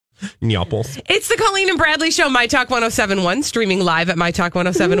Nipples. It's the Colleen and Bradley Show, My Talk 1071, streaming live at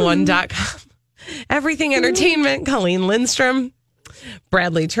mytalk1071.com. Everything Entertainment, Colleen Lindstrom,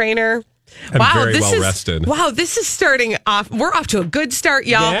 Bradley Trainer. I'm very well rested. Wow, this is starting off. We're off to a good start,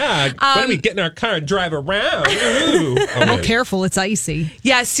 y'all. Yeah. Why don't we get in our car and drive around? Ooh. Oh, careful. It's icy.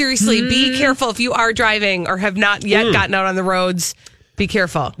 Yeah, seriously. Be careful if you are driving or have not yet gotten out on the roads. Be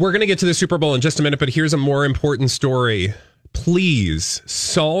careful. We're going to get to the Super Bowl in just a minute, but here's a more important story. Please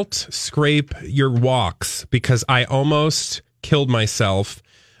scrape your walks, because I almost killed myself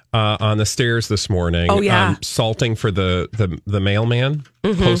on the stairs this morning. Oh, yeah. Salting for the mailman,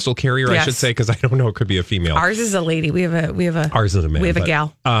 postal carrier, I should say, because I don't know, it could be a female. Ours is a lady. We have a Ours is a man. We have a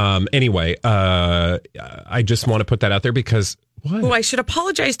gal. Anyway, I just want to put that out there because what? Oh, I should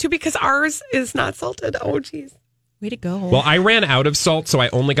apologize too, because ours is not salted. Oh, geez. Way to go. Well, I ran out of salt, so I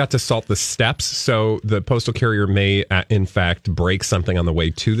only got to salt the steps. So the postal carrier may, in fact, break something on the way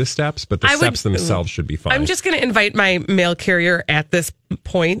to the steps, but the steps themselves should be fine. I'm just going to invite my mail carrier at this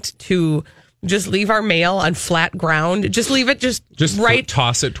point to just leave our mail on flat ground. Just leave it just right.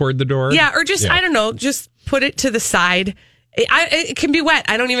 Toss it toward the door? Yeah, or I don't know, just put it to the side. It can be wet.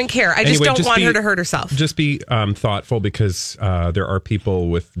 I don't even care. I just don't want her to hurt herself. Just be thoughtful, because there are people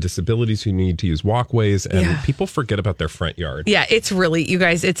with disabilities who need to use walkways, and people forget about their front yard. Yeah, it's really, you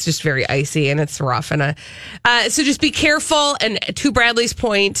guys, it's just very icy and it's rough. And so just be careful. And to Bradley's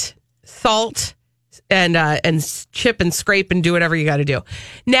point, salt and chip and scrape and do whatever you got to do.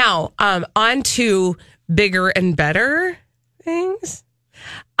 Now, on to bigger and better things.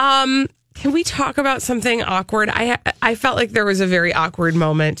 Can we talk about something awkward? I felt like there was a very awkward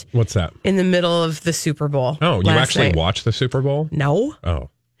moment. What's that? In the middle of the Super Bowl. Oh, you actually watched the Super Bowl? No. Oh.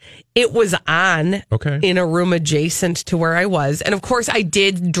 It was on in a room adjacent to where I was. And of course, I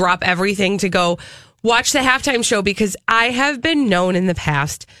did drop everything to go watch the halftime show, because I have been known in the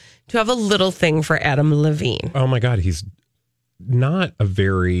past to have a little thing for Adam Levine. Oh, my God. He's not a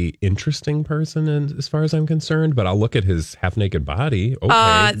very interesting person as far as I'm concerned, but I'll look at his half-naked body.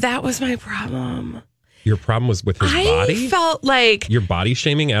 Okay. That was my problem. Your problem was with his body? I felt like... You're body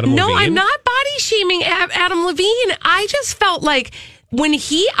shaming Adam Levine? No, I'm not body shaming Adam Levine. I just felt like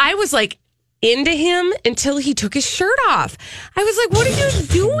I was like into him until he took his shirt off. I was like, what are you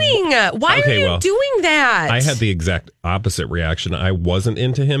doing? Why are you doing that? I had the exact opposite reaction. I wasn't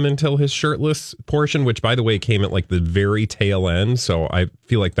into him until his shirtless portion, which, by the way, came at like the very tail end. So I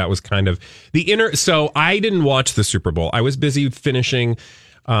feel like that was kind of the inner. So I didn't watch the Super Bowl. I was busy finishing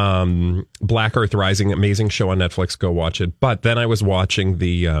Black Earth Rising, amazing show on Netflix. Go watch it. But then I was watching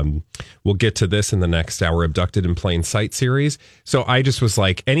the we'll get to this in the next hour, Abducted in Plain Sight series. So I just was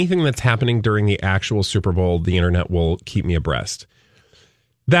like, anything that's happening during the actual Super Bowl, the internet will keep me abreast.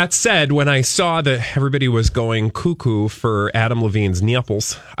 That said, when I saw that everybody was going cuckoo for Adam Levine's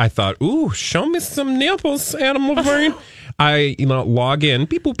nipples, I thought, ooh, show me some nipples, Adam Levine. I log in,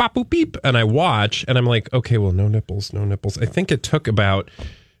 beep, boop, bop, boop, beep, and I watch, and I'm like, okay, well, no nipples. I think it took about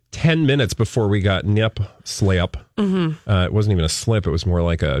 10 minutes before we got nip slip. Mm-hmm. It wasn't even a slip. It was more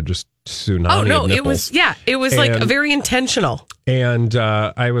like a just tsunami of nipples. It was like a very intentional. And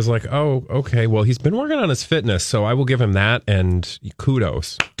I was like, oh, okay, well, he's been working on his fitness, so I will give him that, and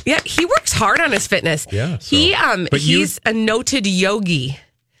kudos. Yeah, he works hard on his fitness. Yeah. So. He's a noted yogi.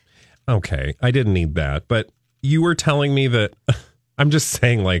 Okay, I didn't need that, but you were telling me that, I'm just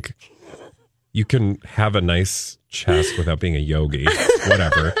saying, like, you can have a nice chest without being a yogi.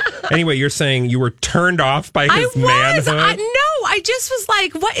 Whatever. Anyway, you're saying you were turned off by his manhood? No, I just was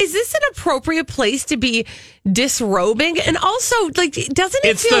like, what, is this an appropriate place to be disrobing? And also, like, doesn't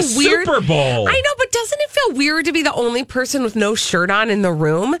it feel weird? It's the Super Bowl. I know, but doesn't it feel weird to be the only person with no shirt on in the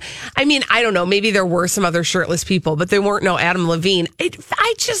room? I mean, I don't know. Maybe there were some other shirtless people, but there weren't no Adam Levine. I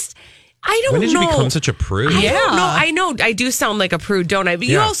don't know. When did you become such a prude? I don't know. I know. I do sound like a prude, don't I? But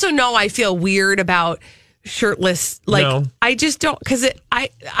you also know I feel weird about shirtless. Like, no. I just don't, because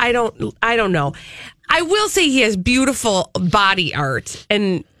I don't know. I will say he has beautiful body art,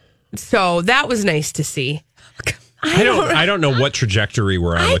 and so that was nice to see. I don't know what trajectory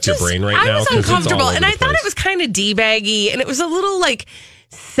we're on with your brain right now. I was uncomfortable, and I thought it was kind of D-baggy, and it was a little like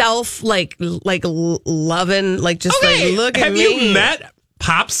self like loving, like just like look at me. Have you met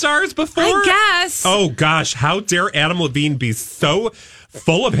pop stars before? I guess. Oh gosh, how dare Adam Levine be so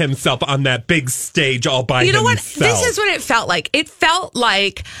full of himself on that big stage all by himself. You know what? This is what it felt like. It felt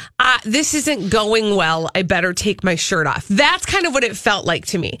like, this isn't going well. I better take my shirt off. That's kind of what it felt like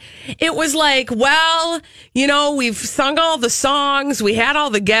to me. It was like, well, we've sung all the songs. We had all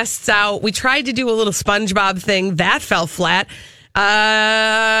the guests out. We tried to do a little SpongeBob thing. That fell flat.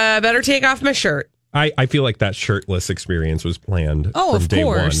 I better take off my shirt. I feel like that shirtless experience was planned from of day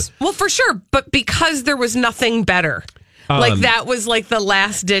course. one. Well, for sure, but because there was nothing better. Like that was like the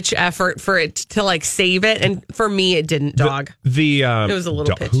last ditch effort for it to like save it, and for me, it didn't. Dog. It was a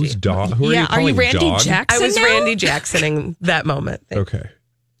little pitchy. Who's dog? Who Yeah, are you calling Randy dog? Jackson? I was now? Randy Jacksoning that moment. Okay.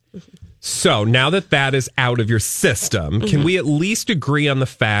 So now that is out of your system, can we at least agree on the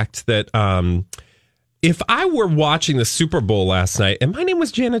fact that if I were watching the Super Bowl last night and my name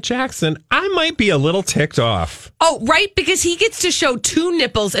was Janet Jackson, I might be a little ticked off. Oh, right, because he gets to show 2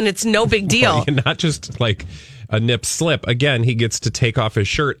 nipples and it's no big deal. Not just like a nip slip. Again, he gets to take off his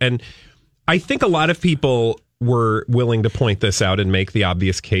shirt. And I think a lot of people were willing to point this out and make the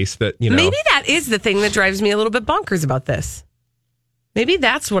obvious case that, Maybe that is the thing that drives me a little bit bonkers about this. Maybe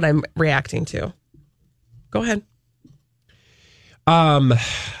that's what I'm reacting to. Go ahead.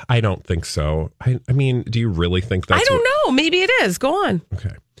 I don't think so. I mean, do you really think that's I don't know. Maybe it is. Go on.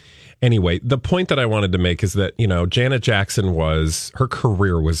 Okay. Anyway, the point that I wanted to make is that, Janet Jackson her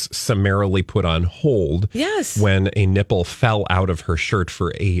career was summarily put on hold. Yes. When a nipple fell out of her shirt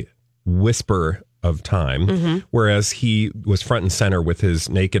for a whisper of time, whereas he was front and center with his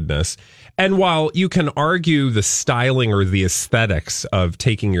nakedness. And while you can argue the styling or the aesthetics of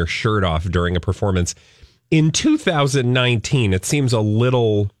taking your shirt off during a performance, in 2019, it seems a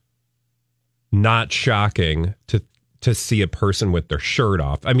little not shocking to see a person with their shirt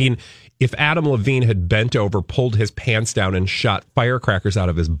off. I mean, if Adam Levine had bent over, pulled his pants down, and shot firecrackers out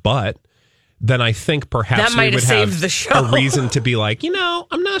of his butt, then I think perhaps That might we would have saved have the show. a reason to be like,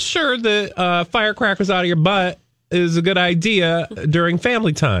 I'm not sure that firecrackers out of your butt is a good idea during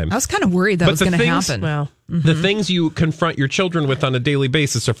family time. I was kind of worried that But was the going to things- happen. Well, The things you confront your children with on a daily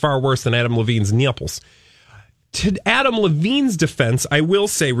basis are far worse than Adam Levine's nipples. To Adam Levine's defense, I will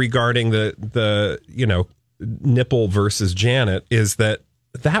say regarding the nipple versus Janet is that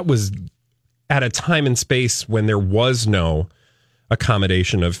was at a time and space when there was no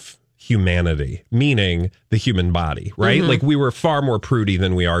accommodation of humanity, meaning the human body, right? Like we were far more prudy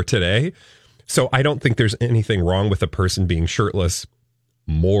than we are today. So I don't think there's anything wrong with a person being shirtless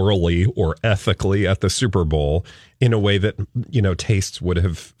morally or ethically at the Super Bowl in a way that, tastes would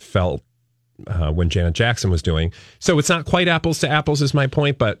have felt when Janet Jackson was doing. So it's not quite apples to apples is my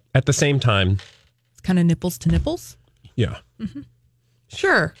point, but at the same time, It's kind of nipples to nipples. yeah.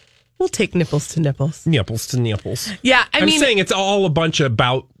 sure. We'll take nipples to nipples. Nipples to nipples. Yeah, I'm saying it's all a bunch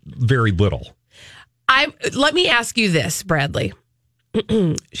about very little. Let me ask you this, Bradley.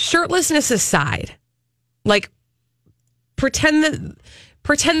 Shirtlessness aside, like pretend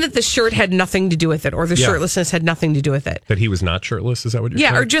that the shirt had nothing to do with it, or the Yeah. shirtlessness had nothing to do with it. That he was not shirtless, is that what you're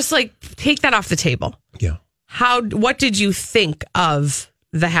Yeah, saying? or just like take that off the table. Yeah. What did you think of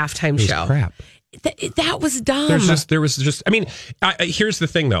the halftime It was show? crap. That was dumb. Here's the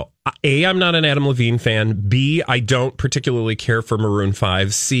thing though. A, I'm not an Adam Levine fan. B, I don't particularly care for Maroon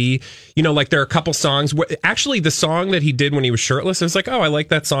 5. C, like there are a couple songs. Actually, the song that he did when he was shirtless, I was like, oh, I like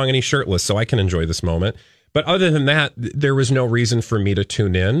that song and he's shirtless, so I can enjoy this moment. But other than that, there was no reason for me to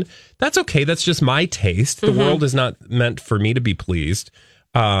tune in. That's okay. That's just my taste. The world is not meant for me to be pleased.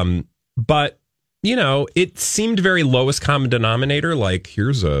 But it seemed very lowest common denominator. Like,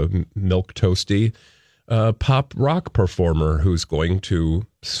 here's a milk toasty pop rock performer who's going to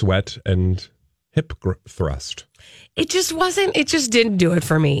sweat and hip thrust. It just wasn't, it just didn't do it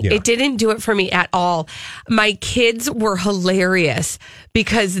for me. Yeah. It didn't do it for me at all. My kids were hilarious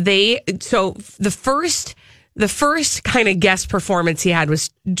because the first kind of guest performance he had was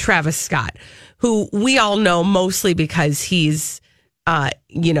Travis Scott, who we all know mostly because he's,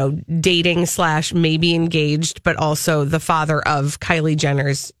 dating / maybe engaged, but also the father of Kylie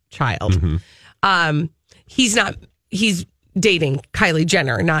Jenner's child. He's dating Kylie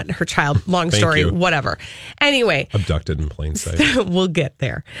Jenner, not her child. Long story, you. whatever. Anyway, Abducted in plain sight. we'll get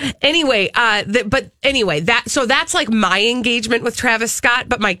there. Anyway, that's like my engagement with Travis Scott.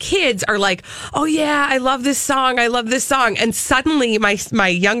 But my kids are like, oh yeah, I love this song. I love this song. And suddenly my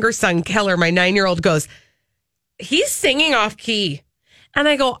younger son, Keller, my 9-year-old goes, he's singing off key. And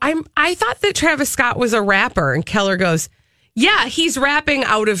I go, I thought that Travis Scott was a rapper. And Keller goes, yeah, he's rapping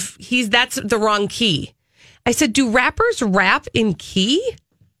that's the wrong key. I said, do rappers rap in key?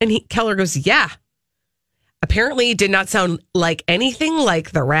 And Keller goes, yeah. Apparently, it did not sound like anything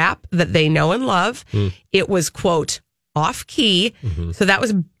like the rap that they know and love. It was, quote, off key. So that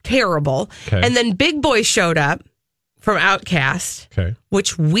was terrible. Okay. And then Big Boy showed up from Outkast, Okay.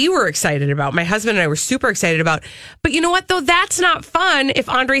 which we were excited about. My husband and I were super excited about. But you know what, though? That's not fun if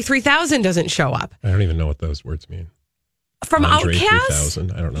Andre 3000 doesn't show up. I don't even know what those words mean. From Andre Outkast?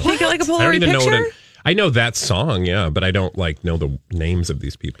 3000. I don't know. Take it like a I don't Polaroid even know picture? I know that song, yeah, but I don't know the names of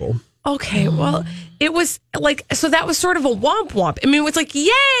these people. Okay, well, it was like, so that was sort of a womp womp. I mean, it was like,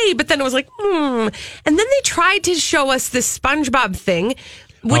 yay, but then it was like, And then they tried to show us this SpongeBob thing,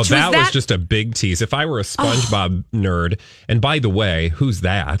 which was just a big tease. If I were a SpongeBob nerd, and by the way, who's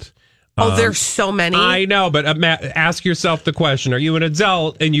that? There's so many. I know, but ask yourself the question, are you an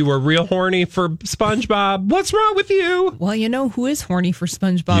adult and you were real horny for SpongeBob? What's wrong with you? Well, you know who is horny for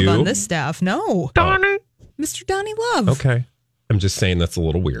SpongeBob on this staff? No. Donnie. Mr. Donnie Love. Okay. I'm just saying that's a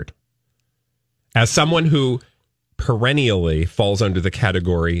little weird. As someone who perennially falls under the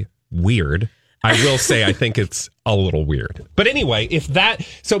category weird, I will say I think it's a little weird. But anyway,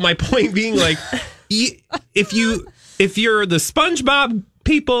 so my point being, like, if you're the SpongeBob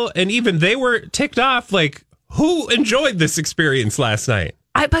people and even they were ticked off, like, who enjoyed this experience last night?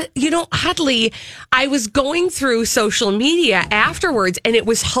 But oddly, I was going through social media afterwards and it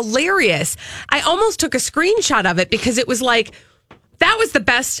was hilarious. I almost took a screenshot of it because it was like, that was the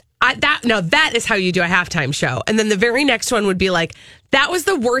best. That is how you do a halftime show. And then the very next one would be like, that was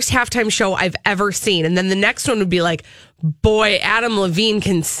the worst halftime show I've ever seen. And then the next one would be like, boy, Adam Levine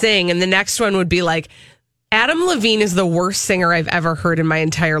can sing. And the next one would be like, Adam Levine is the worst singer I've ever heard in my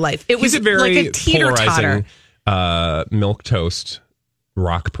entire life. It was a very like a teeter-totter. Polarizing milquetoast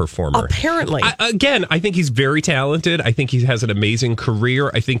rock performer. Apparently. I think he's very talented. I think he has an amazing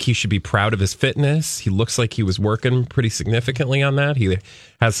career. I think he should be proud of his fitness. He looks like he was working pretty significantly on that. He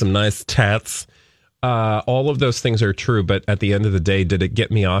has some nice tats. All of those things are true, but at the end of the day, did it get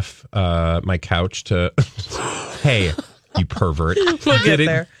me off my couch to... Hey, you pervert.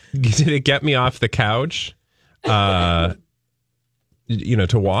 Did it get me off the couch? To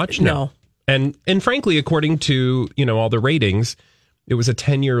watch? No. And frankly, according to, all the ratings, it was a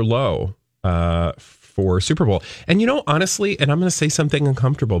 10-year low for Super Bowl. And honestly, and I'm going to say something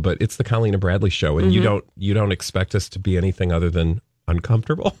uncomfortable, but it's the Colleen and Bradley show, and you don't expect us to be anything other than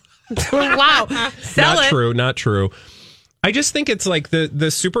uncomfortable. Wow. Not true. I just think it's like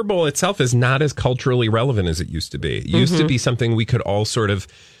the Super Bowl itself is not as culturally relevant as it used to be. It used to be something we could all sort of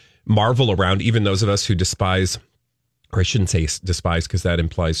marvel around, even those of us who despise, or I shouldn't say despise because that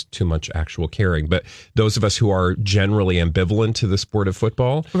implies too much actual caring, but those of us who are generally ambivalent to the sport of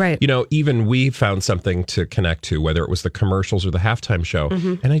football, right? Even we found something to connect to, whether it was the commercials or the halftime show.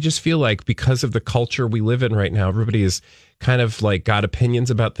 And I just feel like because of the culture we live in right now, everybody is kind of like got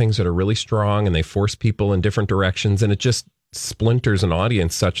opinions about things that are really strong, and they force people in different directions, and it just splinters an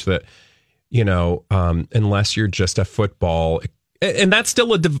audience such that, unless you're just a football. And that's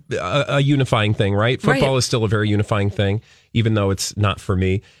still a unifying thing, right? Football is still a very unifying thing, even though it's not for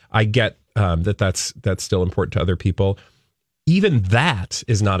me. I get that's still important to other people. Even that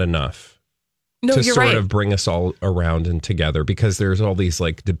is not enough to sort of bring us all around and together, because there's all these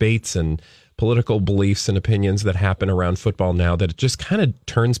like debates and political beliefs and opinions that happen around football now that it just kind of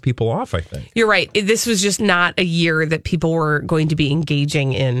turns people off, I think. You're right. This was just not a year that people were going to be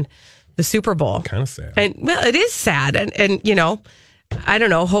engaging in the Super Bowl. Kind of sad. And well, it is sad. And I don't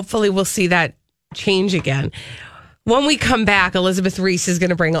know. Hopefully we'll see that change again. When we come back, Elizabeth Reese is going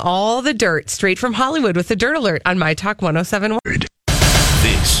to bring all the dirt straight from Hollywood with the Dirt Alert on My Talk 107.1.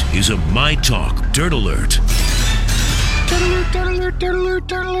 This is a My Talk Dirt Alert. Dirt Alert, Dirt Alert, Dirt Alert,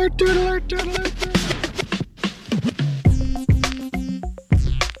 Dirt Alert, Dirt Alert, Dirt Alert.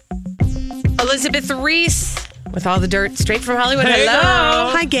 Elizabeth Reese with all the dirt straight from Hollywood. Hey, Hello.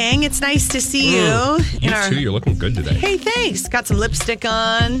 girl. Hi, gang. It's nice to see you. You too. You're looking good today. Hey, thanks. Got some lipstick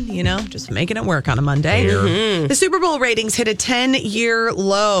on, just making it work on a Monday. The Super Bowl ratings hit a 10-year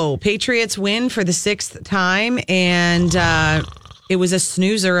low. Patriots win for the 6th time, and it was a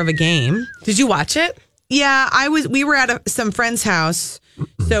snoozer of a game. Did you watch it? Yeah, we were at some friend's house,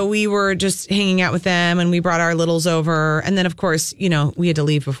 so we were just hanging out with them, and we brought our littles over. And then, of course, we had to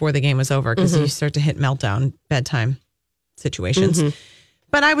leave before the game was over because you start to hit meltdown bedtime situations.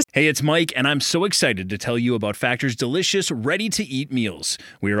 But I was... Hey, it's Mike, and I'm so excited to tell you about Factor's delicious, ready-to-eat meals.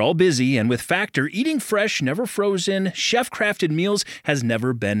 We are all busy, and with Factor, eating fresh, never frozen, chef-crafted meals has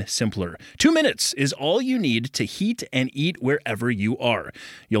never been simpler. 2 minutes is all you need to heat and eat wherever you are.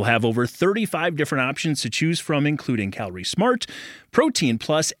 You'll have over 35 different options to choose from, including Calorie Smart, Protein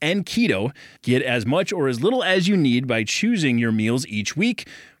Plus, and Keto. Get as much or as little as you need by choosing your meals each week.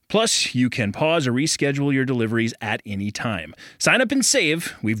 Plus, you can pause or reschedule your deliveries at any time. Sign up and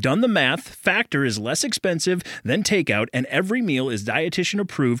save. We've done the math. Factor is less expensive than takeout, and every meal is dietitian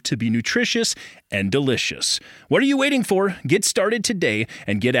approved to be nutritious and delicious. What are you waiting for? Get started today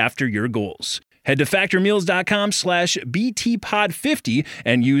and get after your goals. Head to factormeals.com/BTPod50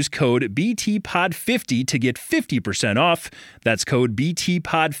 and use code BTPod50 to get 50% off. That's code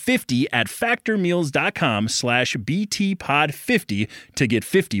BTPod50 at factormeals.com/BTPod50 to get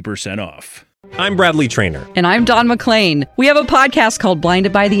 50% off. I'm Bradley Trainer. And I'm Don McClain. We have a podcast called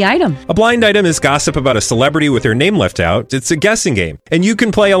Blinded by the Item. A blind item is gossip about a celebrity with their name left out. It's a guessing game, and you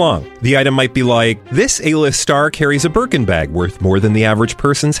can play along. The item might be like, this A-list star carries a Birkin bag worth more than the average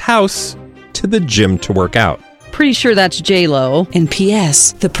person's house to the gym to work out. Pretty sure that's J-Lo. And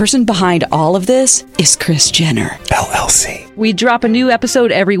P.S. the person behind all of this is Kris Jenner, LLC. We drop a new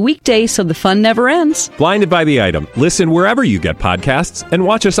episode every weekday so the fun never ends. Blinded by the Item. Listen wherever you get podcasts and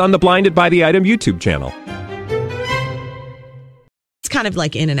watch us on the Blinded by the Item YouTube channel. It's kind of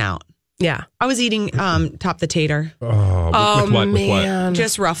like in and out. Yeah. I was eating Top the Tater. Oh, with what? man. With what?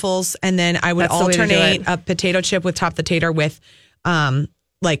 Just Ruffles. And then I would That's the way to do alternate it. a potato chip with Top the Tater with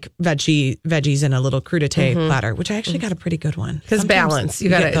like veggies and a little crudité platter, which I actually got a pretty good one. Because balance. You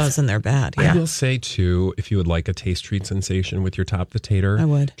got get those and they're bad. I Yeah. will say, too, if you would like a taste treat sensation with your Top the Tater, I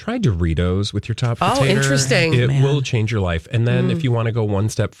would. Try Doritos with your Top the Oh, Tater. interesting. It Man. will change your life. And then if you want to go one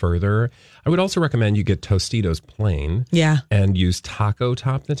step further, I would also recommend you get Tostitos plain. Yeah. And use Taco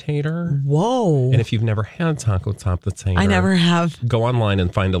Top the Tater. Whoa. And if you've never had Taco Top the Tater, I never have. go online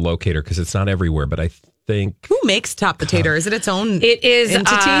and find a locator because it's not everywhere. But I think Who makes Top the Tater? Is it its own It is,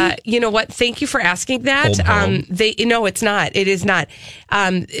 entity? you know what? Thank you for asking that. Old home. No, it's not. It is not.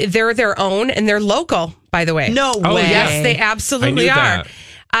 They're their own and they're local, by the way. No Oh, way. Yes, they absolutely I knew are.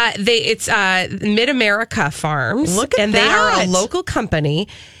 It's Mid America Farms. Look at and they are that. a local company,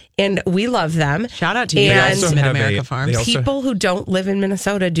 and we love them. Shout out to you. They And also Mid have America a- Farms. they also- people who don't live in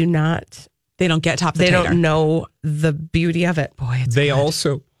Minnesota do not. They don't get Top the They Tater. don't know the beauty of it. Boy, it's they good.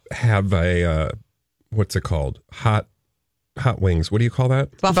 also have a, what's it called? Hot wings. What do you call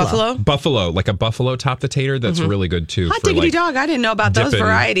that? Buffalo. Buffalo, like a buffalo Top the Tater. That's really good too. Hot for, diggity like, dog. I didn't know about those dipping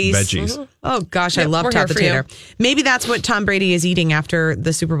varieties. veggies. Oh, gosh. I Yep, love we're Top the here for Tater. Maybe that's what Tom Brady is eating after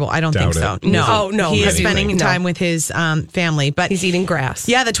the Super Bowl. I don't think Doubt so. it. No. Oh, no. He is Anything. spending No. time with his family. But He's eating grass.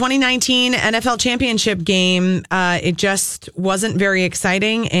 yeah, the 2019 NFL Championship game, it just wasn't very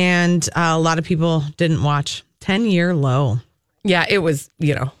exciting. And a lot of people didn't watch. 10-year low. Yeah, it was,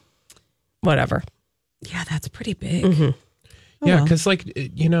 whatever. Yeah, that's pretty big. Yeah, well. because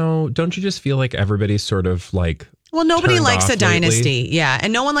don't you just feel like everybody's sort of like Well, nobody turned likes off a dynasty. lately? Yeah,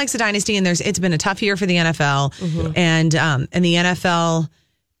 and no one likes a dynasty. And it's been a tough year for the NFL, and the NFL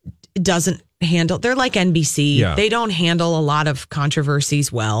doesn't handle. They're like NBC. Yeah. They don't handle a lot of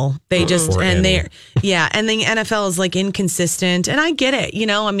controversies well. They just Or and any. and the NFL is like inconsistent. And I get it.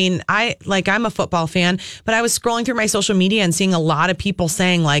 I mean, I'm a football fan, but I was scrolling through my social media and seeing a lot of people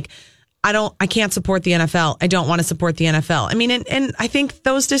saying like, I can't support the NFL. I don't want to support the NFL. I mean, and I think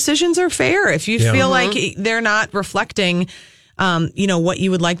those decisions are fair. If you feel like they're not reflecting, what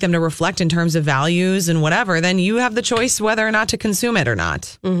you would like them to reflect in terms of values and whatever, then you have the choice whether or not to consume it or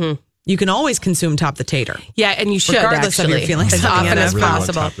not. Mm-hmm. You can always consume Top the Tater. Yeah, and you should, Regardless of your actually, feelings as on the often as NFL. really want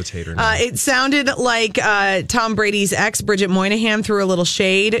possible. Top the Tater now. It sounded like Tom Brady's ex, Bridget Moynihan, threw a little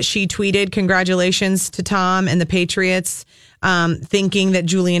shade. She tweeted, "Congratulations to Tom and the Patriots," thinking that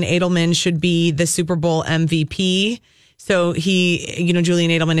Julian Edelman should be the Super Bowl MVP. So Julian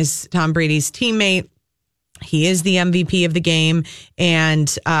Edelman is Tom Brady's teammate. He is the MVP of the game. And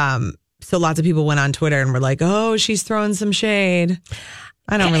so lots of people went on Twitter and were like, oh, she's throwing some shade.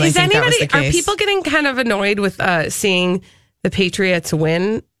 I don't really think that was the case. Are people getting kind of annoyed with seeing the Patriots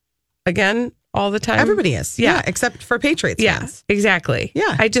win again all the time? Everybody is. Yeah, except for Patriots Yeah, fans. exactly.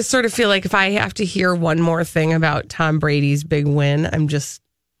 Yeah. I just sort of feel like if I have to hear one more thing about Tom Brady's big win, I'm just...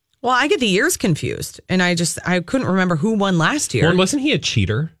 Well, I get the years confused, and I couldn't remember who won last year. Well, wasn't he a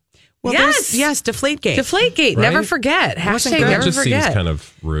cheater? Well, Yes. yes, Deflategate. Deflategate. Right? Never forget. Wasn't Hashtag good. That never just forget. seems kind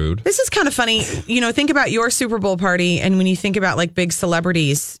of rude. This is kind of funny. Think about your Super Bowl party, and when you think about like big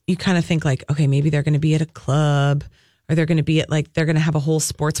celebrities, you kind of think like, okay, maybe they're going to be at a club, or they're going to be at they're going to have a whole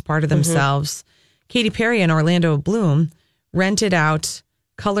sports part of themselves. Katy Perry and Orlando Bloom rented out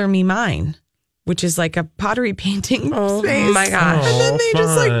Color Me Mine, which is like a pottery painting Oh, space. my gosh. And then they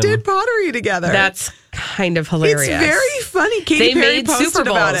just fun. did pottery together. That's kind of hilarious. It's very funny. Katy They Perry made posted Super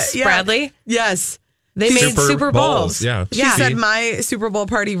about Bowls, it. Yeah. Bradley. Yes. They made Super Bowls. Yeah. She said my Super Bowl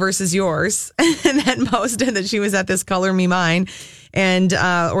party versus yours, and then posted that she was at this Color Me Mine, and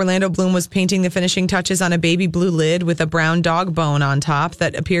Orlando Bloom was painting the finishing touches on a baby blue lid with a brown dog bone on top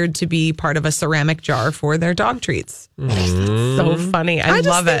that appeared to be part of a ceramic jar for their dog treats. So funny. I just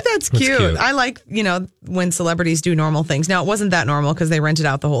love think it. that's cute. cute. I like, when celebrities do normal things. Now, it wasn't that normal because they rented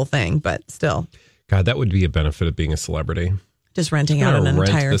out the whole thing, but still, God, that would be a benefit of being a celebrity. just renting out Gotta an rent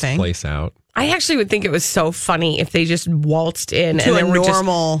entire this thing. place out. I actually would think it was so funny if they just waltzed in To and there a were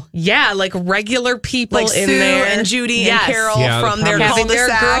normal, like regular people like in Sue there and Judy Yes. and Carol Yeah, from their having their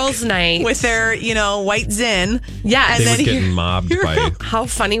cul-de-sac girls' night with their, white Zin. Yes. They And would then get mobbed by How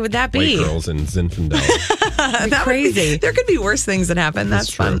funny would that white be? girls in Zinfandel. that would be- crazy. there could be worse things that happen.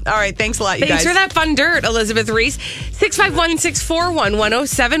 That's true. fun. All right, thanks a lot, you Thanks guys. for that fun dirt, Elizabeth Reese.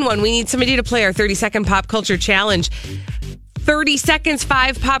 651-641-1071. We need somebody to play our 30-second pop culture challenge. 30 seconds,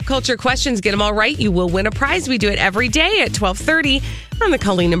 5 pop culture questions. Get them all right. You will win a prize. We do it every day at 12:30 on the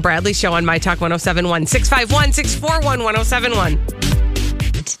Colleen and Bradley Show on My Talk 1071. 651-641-1071.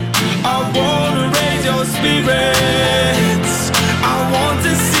 I want to raise your spirits. I want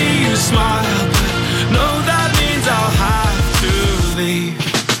to see you smile. But no, that means I'll have to leave.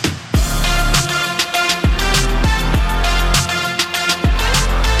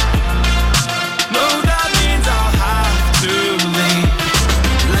 No, that means I'll have to leave.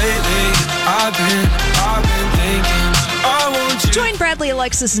 Lately, I've been thinking I want you. Join Bradley,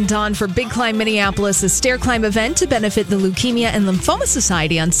 Alexis, and Dawn for Big Climb Minneapolis, a stair climb event to benefit the Leukemia and Lymphoma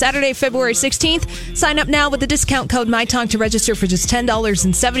Society on Saturday, February 16th. Sign up now with the discount code MyTalk to register for just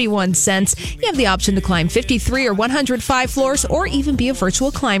 $10.71. You have the option to climb 53 or 105 floors or even be a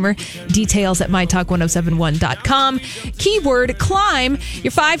virtual climber. Details at mytalk1071.com. Keyword climb.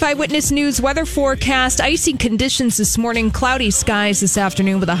 Your 5 Eyewitness News weather forecast. Icy conditions this morning. Cloudy skies this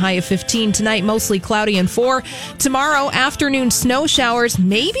afternoon with a high of 15. Tonight, mostly cloudy and 4. Tomorrow, afternoon snow showers,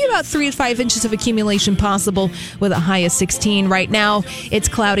 maybe about 3 to 5 inches of accumulation possible with a high of 16. Right now, it's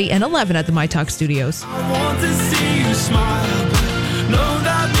cloudy and 11 at the MyTalk studios. I want to see you smile. But no,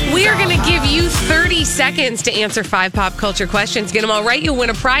 that means We are going to I'll give have you to 30 seconds to answer 5 pop culture questions. Get them all right. You'll win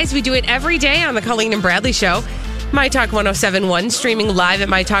a prize. We do it every day on the Colleen and Bradley Show. My Talk 1071, streaming live at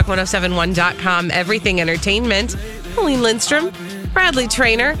mytalk1071.com. Everything Entertainment. Colleen Lindstrom, Bradley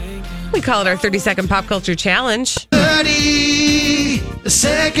Trainer. We call it our 30-second pop culture challenge.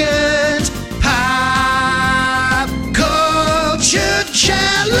 30-second pop culture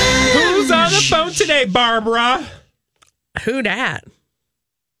challenge. Who's on the phone today, Barbara? Who dat?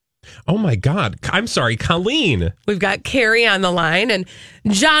 Oh my God. I'm sorry, Colleen. We've got Carrie on the line. And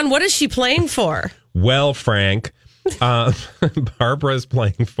John, what is she playing for? Well, Frank, Barbara's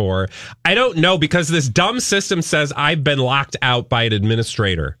playing for, I don't know, because this dumb system says I've been locked out by an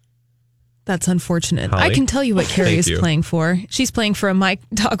administrator. That's unfortunate. Holly? I can tell you what Carrie Thank is you. playing for. She's playing for a My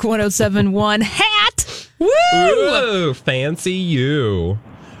Talk 1071 hat. Woo! Ooh, fancy you.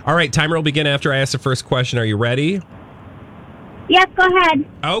 All right, timer will begin after I ask the first question. Are you ready? Yes, go ahead.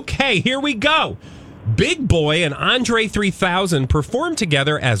 Okay, here we go. Big Boy and Andre 3000 performed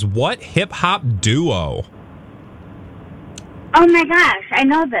together as what hip-hop duo? Oh my gosh, I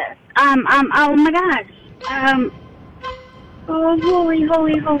know this. Oh my gosh. Oh, holy.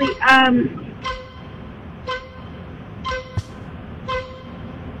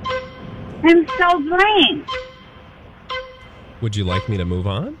 I'm so blank. Would you like me to move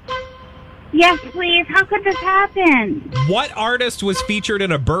on? Yes, please. How could this happen? What artist was featured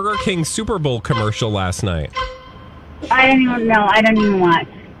in a Burger King Super Bowl commercial last night? I don't even know. I don't even watch.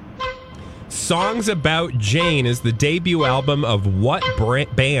 Songs About Jane is the debut album of what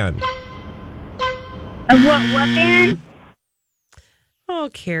band? What band? Oh,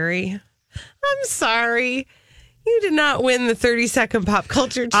 Carrie, I'm sorry. You did not win the 30-second pop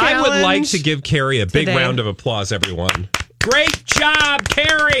culture challenge. I would like to give Carrie a big today. round of applause, everyone. Great job,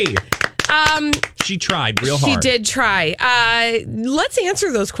 Carrie. She tried real hard. She did try. Let's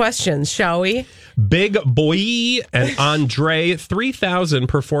answer those questions, shall we? Big Boy and Andre 3000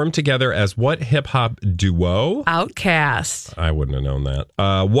 performed together as what hip-hop duo? Outcast. I wouldn't have known that.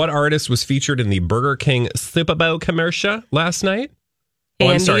 What artist was featured in the Burger King Super Bowl commercial last night? Oh,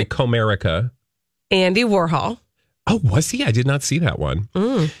 I'm sorry, Comerica. Andy Warhol. Oh, was he? I did not see that one.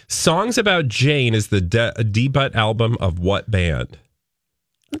 Songs About Jane is the debut album of what band?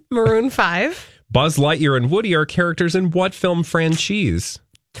 Maroon 5. Buzz Lightyear and Woody are characters in what film franchise?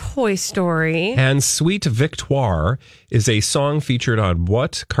 Toy Story. And Sweet Victoire is a song featured on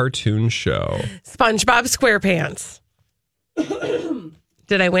what cartoon show? SpongeBob SquarePants.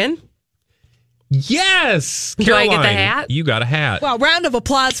 Did I win? Yes! Do I get the Caroline, hat? You got a hat. Well, round of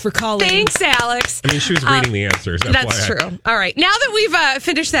applause for Colleen. Thanks, Alex. I mean, she was reading the answers. That's FYI. true. All right. Now that we've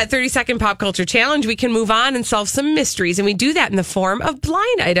finished that 30-second pop culture challenge, we can move on and solve some mysteries. And we do that in the form of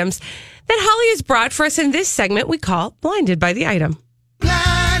blind items that Holly has brought for us in this segment we call Blinded by the Item.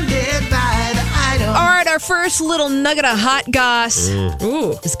 Blinded by the item. All right, our first little nugget of hot goss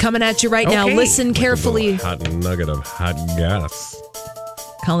is coming at you right now. Okay. Listen carefully. Hot nugget of hot gas.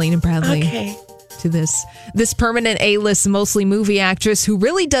 Colleen and Bradley. Okay. to this. This permanent A-list, mostly movie actress who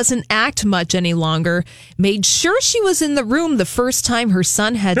really doesn't act much any longer made sure she was in the room the first time her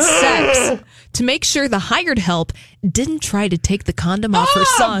son had sex to make sure the hired help didn't try to take the condom off her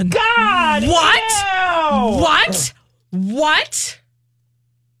son. God! What? What?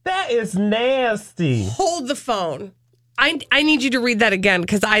 That is nasty. Hold the phone. I need you to read that again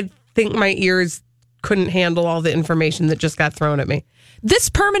because I think my ears couldn't handle all the information that just got thrown at me. This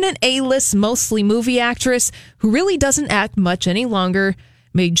permanent A-list, mostly movie actress who really doesn't act much any longer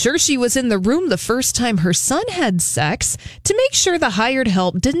made sure she was in the room the first time her son had sex to make sure the hired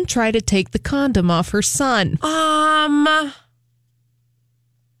help didn't try to take the condom off her son. I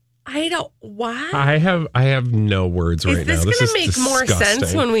don't. What? I have no words right now. Is this going to make more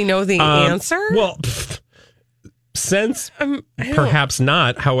sense when we know the answer? Well, sense perhaps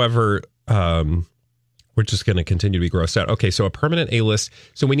not. However, we're just going to continue to be grossed out. Okay, so a permanent A-list.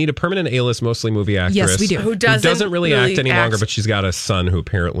 So we need a permanent A-list, mostly movie actress. Yes, we do. Who doesn't really act any longer, but she's got a son who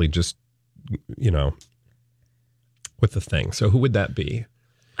apparently just, with the thing. So who would that be?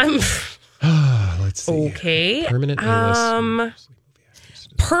 Let's see. Okay. Permanent A-list.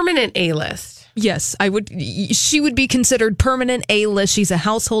 Permanent A-list. Yes, she would be considered permanent A-list. She's a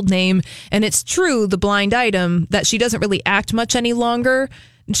household name. And it's true, the blind item, that she doesn't really act much any longer.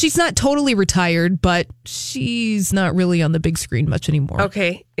 She's not totally retired, but she's not really on the big screen much anymore.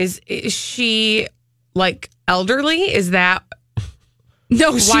 Okay. Is she like elderly? Is that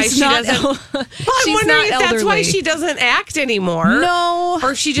no? Why she's she not. Doesn't? Well, I'm wondering if that's why she doesn't act anymore. No,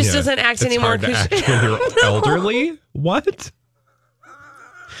 or she just doesn't act anymore. It's hard to act when you're elderly. What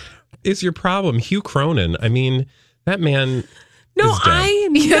is your problem, Hugh Cronin? I mean, that man. No, is dead.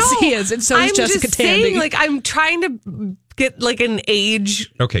 Yes, he is, and so is Jessica Tandy. Saying, like, I'm trying to get like an age.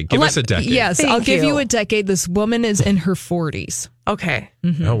 Okay, give us a decade. Yes, I'll give you a decade. This woman is in her 40s. Okay.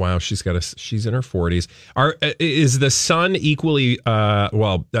 Mm-hmm. Oh wow, she's in her 40s. Is the son equally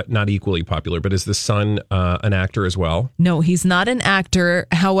not equally popular, but is the son an actor as well? No, he's not an actor.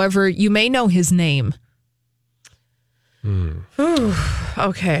 However, you may know his name.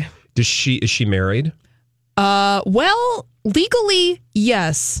 Okay. Is she married? Well, legally,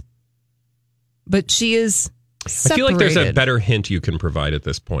 yes. But she is separated. I feel like there's a better hint you can provide at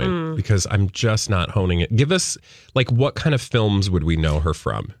this point because I'm just not honing it. Give us, like, what kind of films would we know her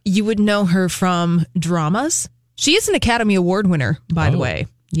from? You would know her from dramas. She is an Academy Award winner, by the way.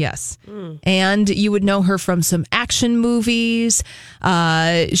 Yes. And you would know her from some action movies.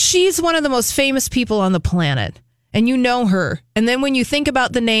 She's one of the most famous people on the planet. And you know her. And then when you think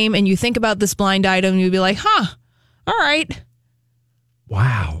about the name and you think about this blind item, you'd be like, all right.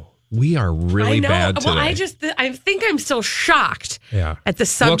 Wow. We are really bad today. Well, I think I'm still shocked at the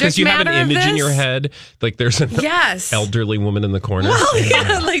subject matter. Well, because you have an image in your head. Like there's an elderly woman in the corner. Well,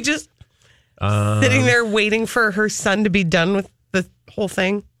 yeah, like just sitting there waiting for her son to be done with the whole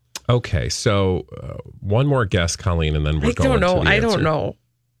thing. Okay, so one more guess, Colleen, and then we're going to the answer. I don't know.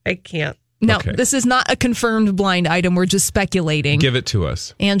 I can't. No, This is not a confirmed blind item. We're just speculating. Give it to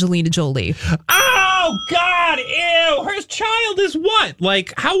us. Angelina Jolie. Oh, God. Ew. Her child is what?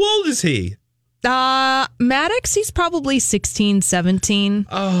 Like, how old is he? Maddox, he's probably 16, 17.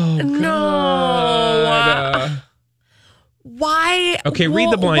 Oh, no. Why? Okay,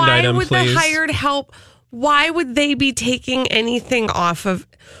 read the blind item, please. Why would the hired help, why would they be taking anything off of...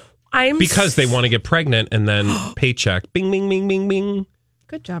 Because they want to get pregnant and then paycheck. Bing, bing, bing, bing, bing.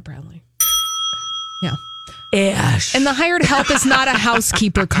 Good job, Bradley. Yeah. Ish. And the hired help is not a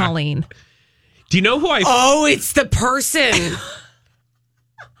housekeeper, Colleen. Do you know who I... Oh, it's the person.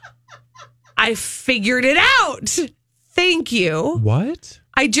 I figured it out. Thank you. What?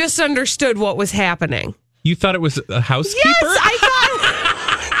 I just understood what was happening. You thought it was a housekeeper? Yes,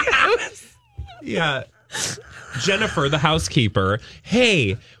 I thought... Yeah. Jennifer, the housekeeper.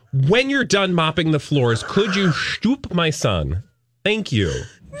 Hey, when you're done mopping the floors, could you stoop my son? Thank you.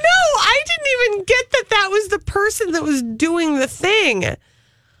 No, I didn't even get that was the person that was doing the thing.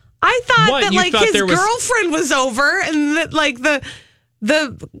 I thought that like his girlfriend was over and that like the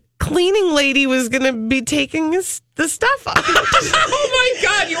cleaning lady was going to be taking the stuff off. Oh my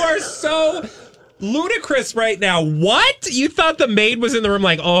God, you are so ludicrous right now. What? You thought the maid was in the room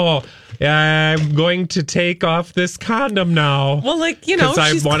like, oh, I'm going to take off this condom now. Well, like, you know,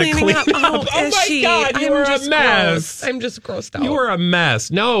 she's cleaning up. Oh my God, you are a mess. I'm just grossed out. You are a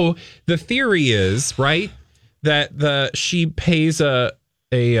mess. No, the theory is, right, that she pays a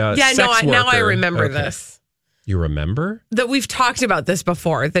sex worker. Now I remember this. You remember? That we've talked about this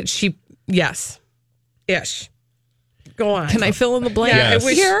before, that she, yes. Ish. Go on. Can I fill in the blank? Yeah, yes. I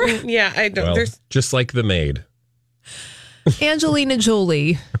wish. Yeah, I don't. Well, just like the maid. Angelina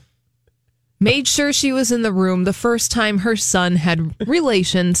Jolie made sure she was in the room the first time her son had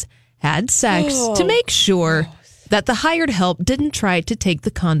relations, had sex, to make sure that the hired help didn't try to take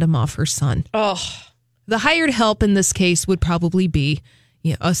the condom off her son. Oh. The hired help in this case would probably be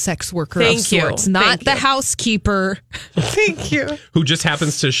a sex worker of sorts, not the housekeeper. Thank you. Who just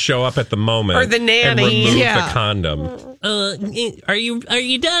happens to show up at the moment. Or the nanny. And remove the condom. Are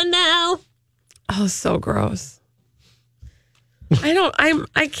you done now? Oh, so gross.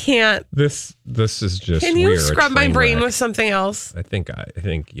 I can't. This is just Can you weird. scrub my brain wreck. with something else? I think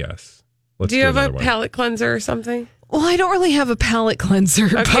yes. Let's do you have a another one. palate cleanser or something? Well, I don't really have a palate cleanser,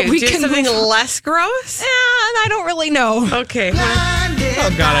 Okay, but we do you can have something move on. less gross? I don't really know. Okay.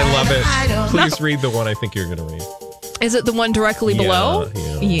 Oh, God, I love it. Please read the one I think you're going to read. Is it the one directly below?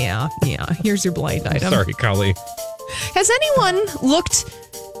 Yeah. Here's your blind item. Sorry, Collie. Has anyone looked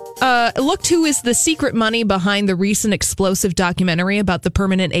who is the secret money behind the recent explosive documentary about the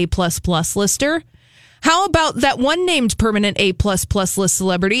permanent A++ lister? How about that one named permanent A++ list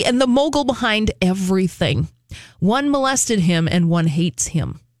celebrity and the mogul behind everything? One molested him and one hates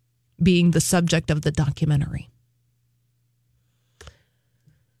him, being the subject of the documentary.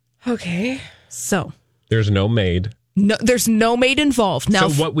 Okay. So there's no maid. No, therethere's no maid involved. Now,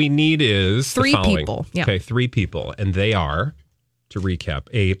 So what we need is the 3 following. people. Yeah. Okay, 3 people. And they are, to recap,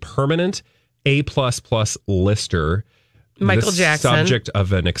 a permanent A++ lister. Michael the Jackson. Subject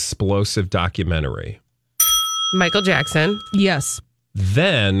of an explosive documentary. Michael Jackson. Yes.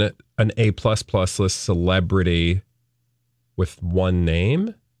 Then an A++ list celebrity with one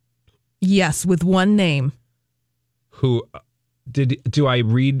name. Yes, with one name. Who do I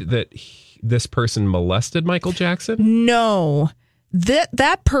read that this person molested Michael Jackson? No.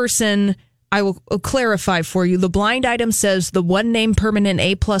 That person, I will clarify for you. The blind item says the one name permanent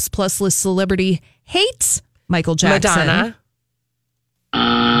A++ list celebrity hates Michael Jackson.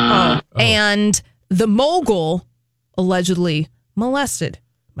 Madonna. And the mogul allegedly molested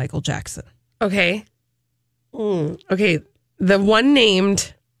Michael Jackson. Okay. Okay. The one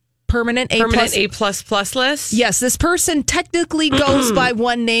named Permanent A++ list? Yes, this person technically goes by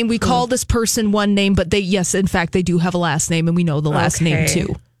one name. We call this person one name, but in fact, they do have a last name, and we know the last name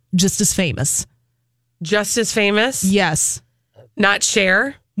too. Just as famous. Just as famous? Yes. Not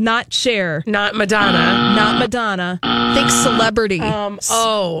Cher? Not Cher. Not Madonna? Not Madonna. Think celebrity.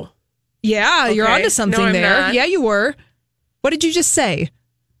 Yeah, you're Okay. onto something No, I'm there. not. Yeah, you were. What did you just say?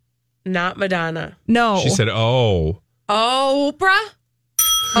 Not Madonna. No. She said, oh. Oprah?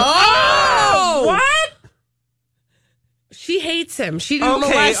 Oh! What? She hates him. She didn't Okay.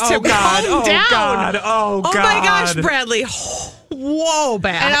 molest Oh, him. God. Calm Oh, down. God. Oh, Oh, God. my gosh, Bradley. Whoa,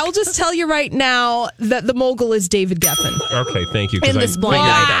 bad. And I'll just tell you right now that the mogul is David Geffen. Okay, thank you. 'cause In this blind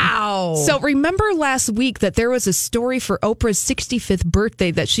Wow. item. So remember last week that there was a story for Oprah's 65th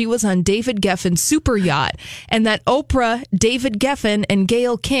birthday that she was on David Geffen's super yacht, and that Oprah, David Geffen, and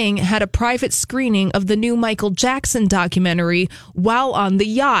Gayle King had a private screening of the new Michael Jackson documentary while on the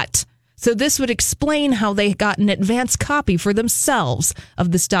yacht. So this would explain how they got an advance copy for themselves of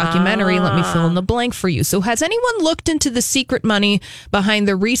this documentary. Let me fill in the blank for you. So has anyone looked into the secret money behind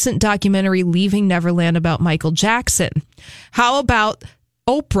the recent documentary Leaving Neverland about Michael Jackson? How about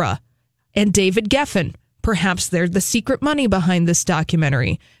Oprah and David Geffen? Perhaps they're the secret money behind this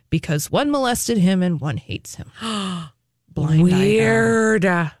documentary because one molested him and one hates him. Blind Weird.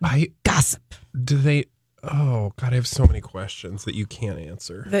 gossip. Do they... Oh, God, I have so many questions that you can't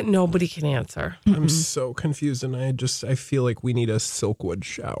answer. That nobody can answer. I'm so confused, and I feel like we need a Silkwood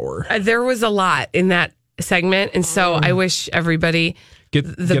shower. There was a lot in that segment, and so I wish everybody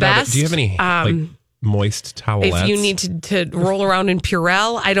the best. Do you have any moist towelettes? If you need to roll around in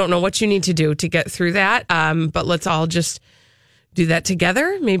Purell, I don't know what you need to do to get through that, but let's all just do that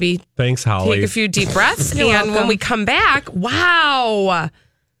together. Maybe Thanks, Holly. take a few deep breaths, You're and when welcome. we come back, wow.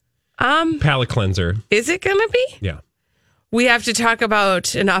 Palate cleanser. Is it going to be? Yeah. We have to talk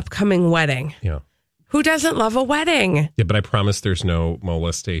about an upcoming wedding. Yeah. Who doesn't love a wedding? Yeah, but I promise there's no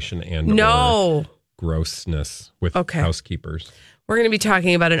molestation and No. or grossness with Okay. housekeepers. We're going to be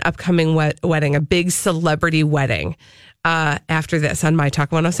talking about an upcoming wedding, a big celebrity wedding, after this on My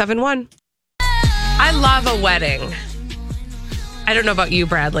Talk 1071. I love a wedding. I don't know about you,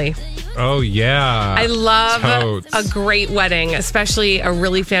 Bradley. Oh, yeah. I love Totes. a great wedding, especially a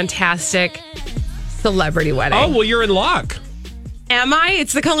really fantastic celebrity wedding. Oh, well, you're in luck. Am I?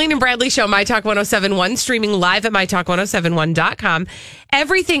 It's the Colleen and Bradley Show, My Talk 1071, streaming live at MyTalk1071.com.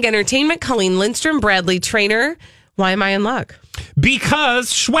 Everything Entertainment, Colleen Lindstrom, Bradley Trainer. Why am I in luck?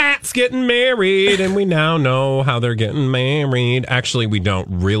 Because Schwartz getting married, and we now know how they're getting married. Actually, we don't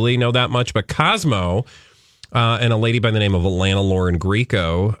really know that much, but Cosmo And a lady by the name of Alana Lauren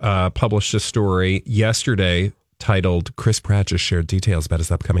Greco published a story yesterday titled "Chris Pratt just shared details about his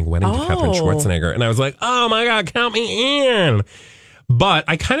upcoming wedding to Katherine Schwarzenegger," and I was like, "Oh my god, count me in!" But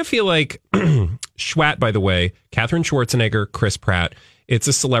I kind of feel like Schwat, by the way, Katherine Schwarzenegger, Chris Pratt. It's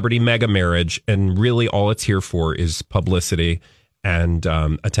a celebrity mega marriage, and really all it's here for is publicity and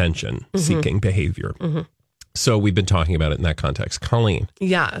attention-seeking behavior. So we've been talking about it in that context. Colleen.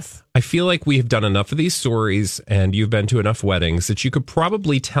 Yes. I feel like we've done enough of these stories, and you've been to enough weddings that you could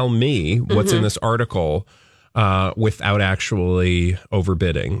probably tell me what's in this article without actually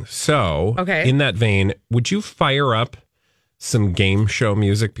overbidding. So, in that vein, would you fire up some game show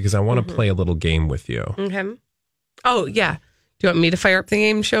music? Because I want to play a little game with you. Okay. Oh, yeah. Do you want me to fire up the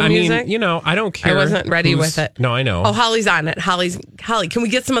game show music? I mean, I don't care. I wasn't ready with it. No, I know. Oh, Holly's on it. Holly, can we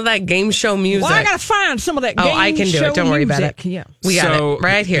get some of that game show music? Well, I got to find some of that game show music. Oh, I can do it. Don't worry about it. Yeah. We got it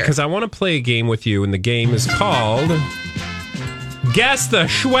right here. Because I want to play a game with you, and the game is called Guess the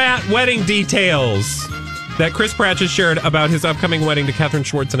Schwat Wedding Details that Chris Pratt just shared about his upcoming wedding to Katherine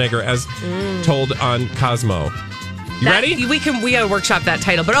Schwarzenegger as told on Cosmo. You ready? We got to workshop that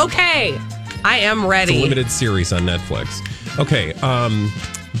title, but okay. I am ready. It's a limited series on Netflix. Okay,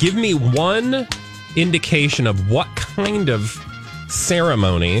 give me one indication of what kind of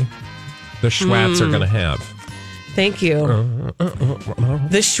ceremony the Schwats are going to have. Thank you.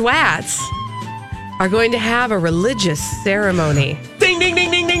 The Schwats are going to have a religious ceremony. Ding, ding,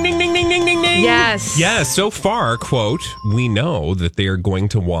 ding, ding, ding, ding, ding, ding, ding, ding, ding. Yes. Yes, so far, quote, we know that they are going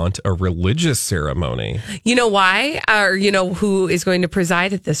to want a religious ceremony. You know why? Or you know who is going to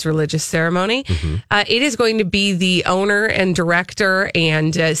preside at this religious ceremony? It is going to be the owner and director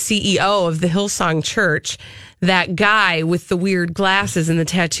and CEO of the Hillsong Church. That guy with the weird glasses and the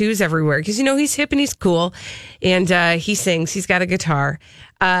tattoos everywhere. Because, he's hip and he's cool. And he sings. He's got a guitar.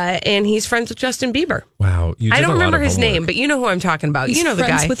 And he's friends with Justin Bieber. Wow. I don't remember his name, but you know who I'm talking about. He's you know the guy.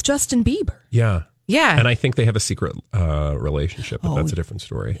 friends with Justin Bieber. Yeah. Yeah. And I think they have a secret relationship, but that's a different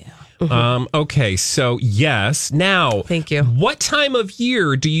story. Yeah. Okay, so yes. Now, thank you. What time of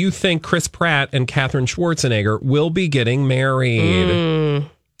year do you think Chris Pratt and Katherine Schwarzenegger will be getting married?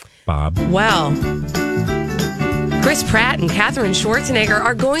 Bob. Well, Chris Pratt and Katherine Schwarzenegger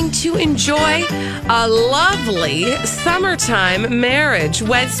are going to enjoy a lovely summertime marriage.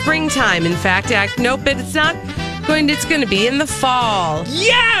 Wet springtime, in fact. Nope, it's not. It's going to be in the fall.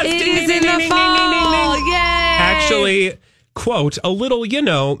 Yes! It is in the fall. Yay! Actually, quote, a little,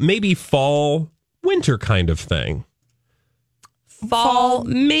 maybe fall, winter kind of thing. Fall,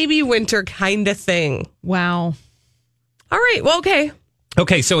 maybe winter kind of thing. Wow. All right, well, okay.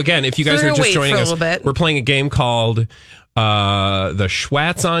 Okay, so again, if you guys are just joining us, we're playing a game called The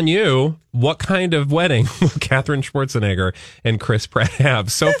Schwats on You. What kind of wedding will Katherine Schwarzenegger and Chris Pratt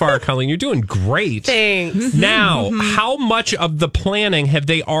have? So far, Colleen, you're doing great. Thanks. Now, how much of the planning have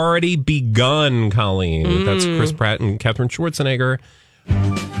they already begun, Colleen? That's Chris Pratt and Katherine Schwarzenegger.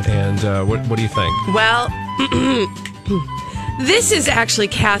 And what do you think? Well, this is actually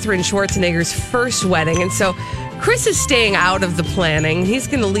Katherine Schwarzenegger's first wedding, and so Chris is staying out of the planning. He's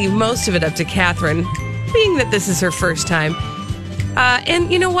going to leave most of it up to Katherine, being that this is her first time.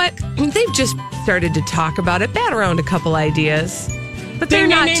 And you know what? They've just started to talk about it, bat around a couple ideas. But they're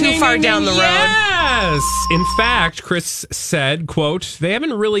not too far down the road. Yes! In fact, Chris said, quote, they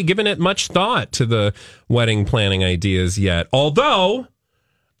haven't really given it much thought to the wedding planning ideas yet. Although,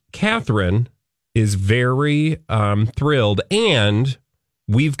 Katherine is very thrilled, and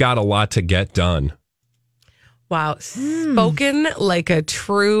we've got a lot to get done. Wow. Spoken like a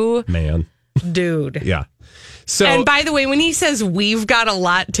true man. Dude. Yeah. So, and by the way, when he says we've got a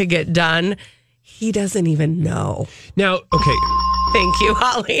lot to get done, he doesn't even know. Now, okay. Thank you,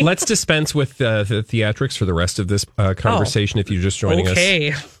 Holly. Let's dispense with the theatrics for the rest of this conversation if you're just joining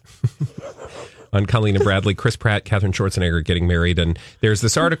us. On Colleen and Bradley, Chris Pratt, Katherine Schwarzenegger getting married. And there's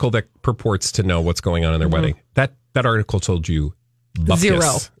this article that purports to know what's going on in their wedding. That article told you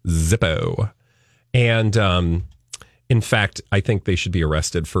Zippo. And in fact, I think they should be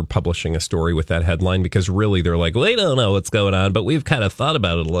arrested for publishing a story with that headline, because really they're like, well, they don't know what's going on, but we've kind of thought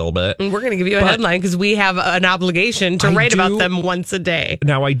about it a little bit. And we're going to give you a headline because we have an obligation to write about them once a day.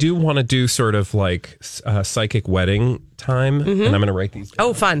 Now, I do want to do sort of like psychic wedding time, and I'm going to write these down.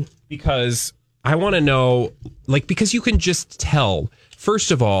 Oh, fun. Because I want to know, because you can just tell,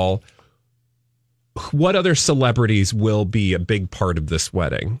 first of all, what other celebrities will be a big part of this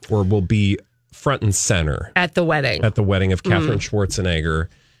wedding or will be front and center at the wedding of Katherine Schwarzenegger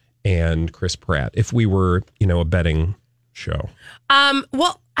and Chris Pratt, if we were, a betting show.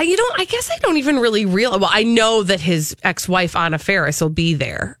 Well, I guess I don't even really realize. Well, I know that his ex-wife Anna Faris will be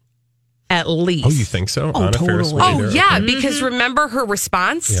there at least. Oh, you think so? Anna Faris totally. Wader? Oh, yeah, Okay. because remember her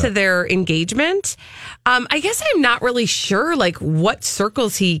response to their engagement? I guess I'm not really sure like what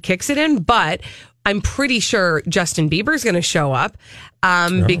circles he kicks it in, but I'm pretty sure Justin Bieber's going to show up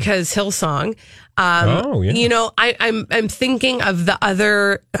because Hillsong. You know, I'm thinking of the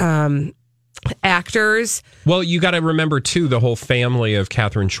other actors. Well, you got to remember, too, the whole family of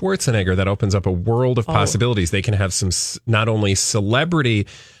Katherine Schwarzenegger. That opens up a world of possibilities. They can have some not only celebrity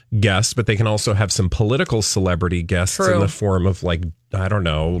guests, but they can also have some political celebrity guests in the form of, like, I don't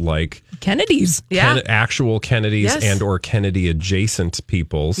know, like Kennedys. Actual Kennedys Yes. and or Kennedy adjacent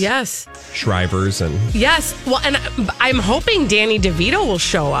peoples. Yes. Shrivers and... Yes. Well, and I'm hoping Danny DeVito will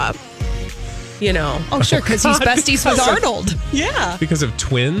show up. You know. Oh, sure, because he's besties with Arnold. Yeah. Because of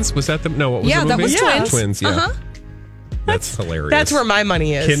Twins? Was that the... No, what was the movie? that was Twins. Twins, yeah. Uh-huh. That's hilarious. That's where my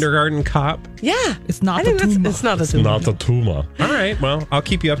money is. Kindergarten Cop? Yeah. It's not I the think Tuma. it's not the It's Tuma. not the Tuma. All right, well, I'll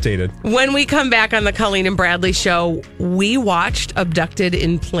keep you updated. When we come back on the Colleen and Bradley show, we watched Abducted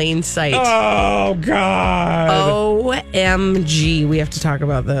in Plain Sight. Oh, God. OMG. We have to talk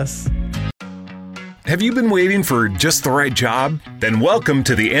about this. Have you been waiting for just the right job? Then welcome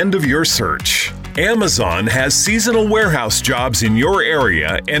to the end of your search. Amazon has seasonal warehouse jobs in your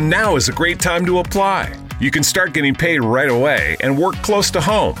area, and now is a great time to apply. You can start getting paid right away and work close to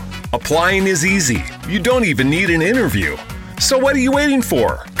home. Applying is easy. You don't even need an interview. So what are you waiting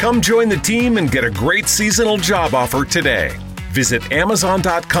for? Come join the team and get a great seasonal job offer today. Visit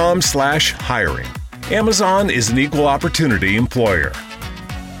Amazon.com/hiring. Amazon is an equal opportunity employer.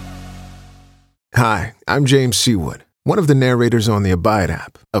 Hi, I'm James Seawood, one of the narrators on the Abide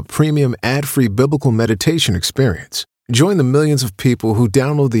app, a premium ad-free biblical meditation experience. Join the millions of people who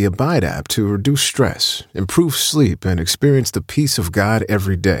download the Abide app to reduce stress, improve sleep, and experience the peace of God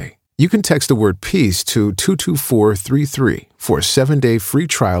every day. You can text the word PEACE to 22433 for a 7-day free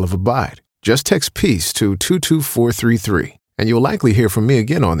trial of Abide. Just text PEACE to 22433, and you'll likely hear from me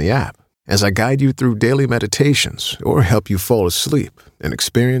again on the app as I guide you through daily meditations or help you fall asleep and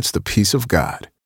experience the peace of God.